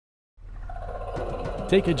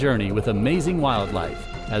Take a journey with Amazing Wildlife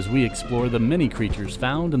as we explore the many creatures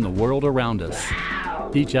found in the world around us.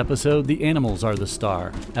 Each episode, the animals are the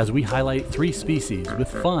star, as we highlight 3 species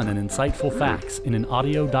with fun and insightful facts in an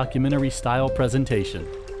audio documentary-style presentation.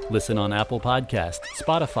 Listen on Apple Podcasts,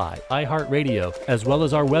 Spotify, iHeartRadio, as well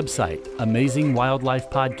as our website,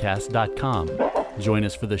 AmazingWildlifePodcast.com. Join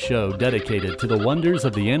us for the show dedicated to the wonders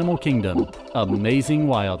of the animal kingdom, Amazing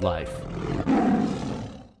Wildlife.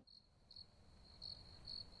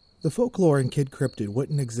 The folklore in Kid Cryptid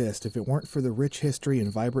wouldn't exist if it weren't for the rich history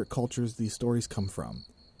and vibrant cultures these stories come from.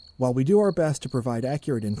 While we do our best to provide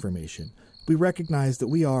accurate information, we recognize that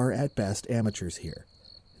we are, at best, amateurs here.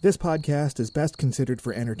 This podcast is best considered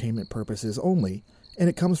for entertainment purposes only, and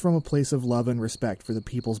it comes from a place of love and respect for the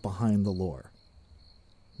peoples behind the lore.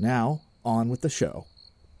 Now, on with the show.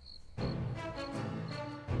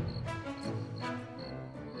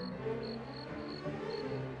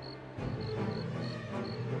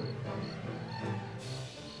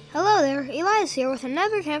 Hello there, Elias here with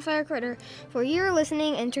another Campfire Critter for your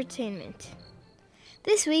listening entertainment.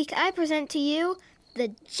 This week I present to you the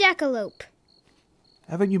jackalope.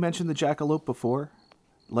 Haven't you mentioned the jackalope before?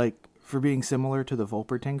 Like, for being similar to the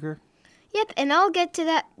Wolpertinger? Yep, and I'll get to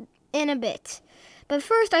that in a bit. But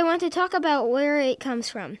first I want to talk about where it comes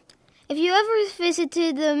from. If you ever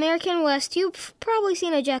visited the American West, you've probably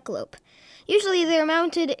seen a jackalope. Usually they're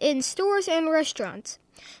mounted in stores and restaurants.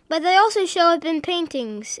 But they also show up in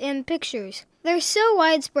paintings and pictures. They're so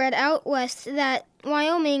widespread out west that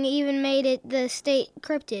Wyoming even made it the state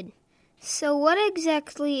cryptid. So what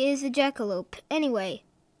exactly is a jackalope, anyway?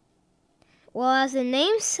 Well, as the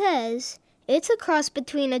name says, it's a cross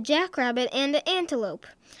between a jackrabbit and an antelope.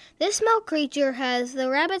 This small creature has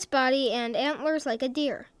the rabbit's body and antlers like a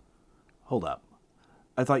deer. Hold up.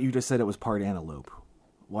 I thought you just said it was part antelope.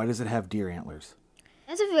 Why does it have deer antlers?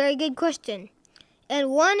 That's a very good question.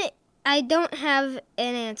 And one I don't have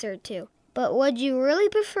an answer to. But would you really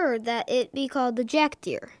prefer that it be called the jack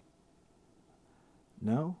deer?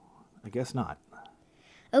 No, I guess not.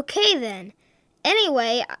 Okay then.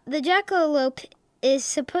 Anyway, the jackalope is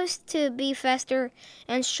supposed to be faster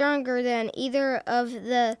and stronger than either of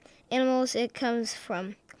the animals it comes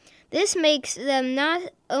from. This makes them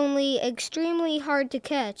not only extremely hard to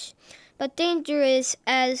catch, but dangerous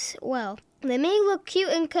as well. They may look cute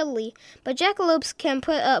and cuddly, but jackalopes can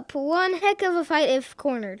put up one heck of a fight if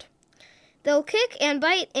cornered. They'll kick and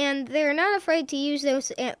bite, and they're not afraid to use those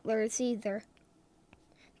antlers either.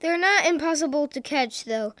 They're not impossible to catch,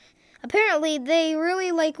 though. Apparently, they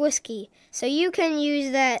really like whiskey, so you can use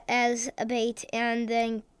that as a bait and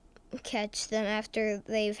then catch them after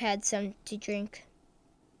they've had some to drink.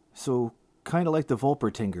 So, kind of like the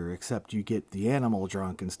Wolpertinger, except you get the animal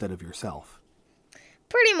drunk instead of yourself.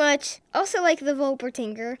 Pretty much. Also like the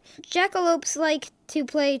Wolpertinger, jackalopes like to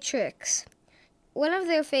play tricks. One of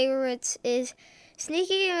their favorites is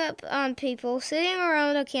sneaking up on people, sitting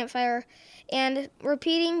around a campfire, and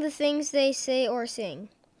repeating the things they say or sing.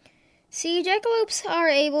 See, jackalopes are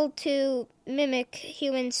able to mimic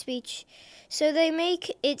human speech, so they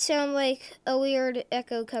make it sound like a weird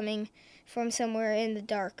echo coming from somewhere in the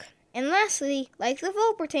dark. And lastly, like the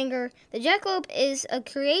Wolpertinger, the jackalope is a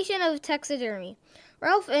creation of taxidermy.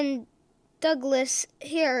 Ralph and Douglas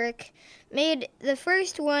Herrick made the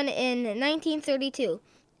first one in 1932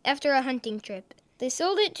 after a hunting trip. They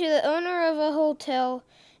sold it to the owner of a hotel,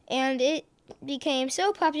 and it became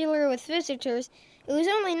so popular with visitors, it was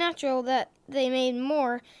only natural that they made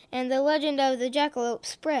more, and the legend of the jackalope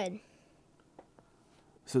spread.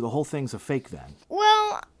 So the whole thing's a fake then?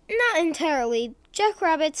 Well, not entirely.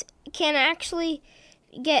 Jackrabbits can actually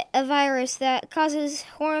get a virus that causes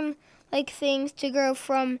horn-like things to grow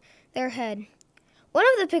from their head. One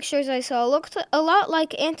of the pictures I saw looked a lot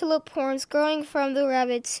like antelope horns growing from the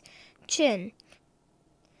rabbit's chin.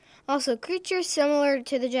 Also, creatures similar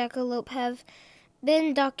to the jackalope have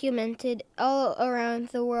been documented all around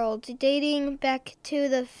the world, dating back to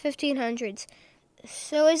the 1500s.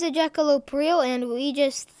 So is the jackalope real and we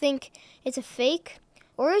just think it's a fake?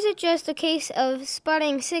 Or is it just a case of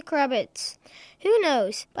spotting sick rabbits? Who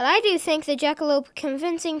knows? But I do think the jackalope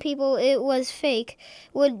convincing people it was fake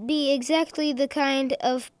would be exactly the kind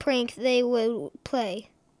of prank they would play.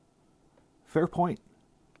 Fair point.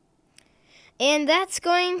 And that's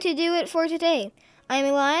going to do it for today. I'm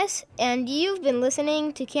Elias, and you've been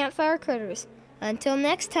listening to Campfire Critters. Until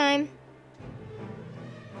next time.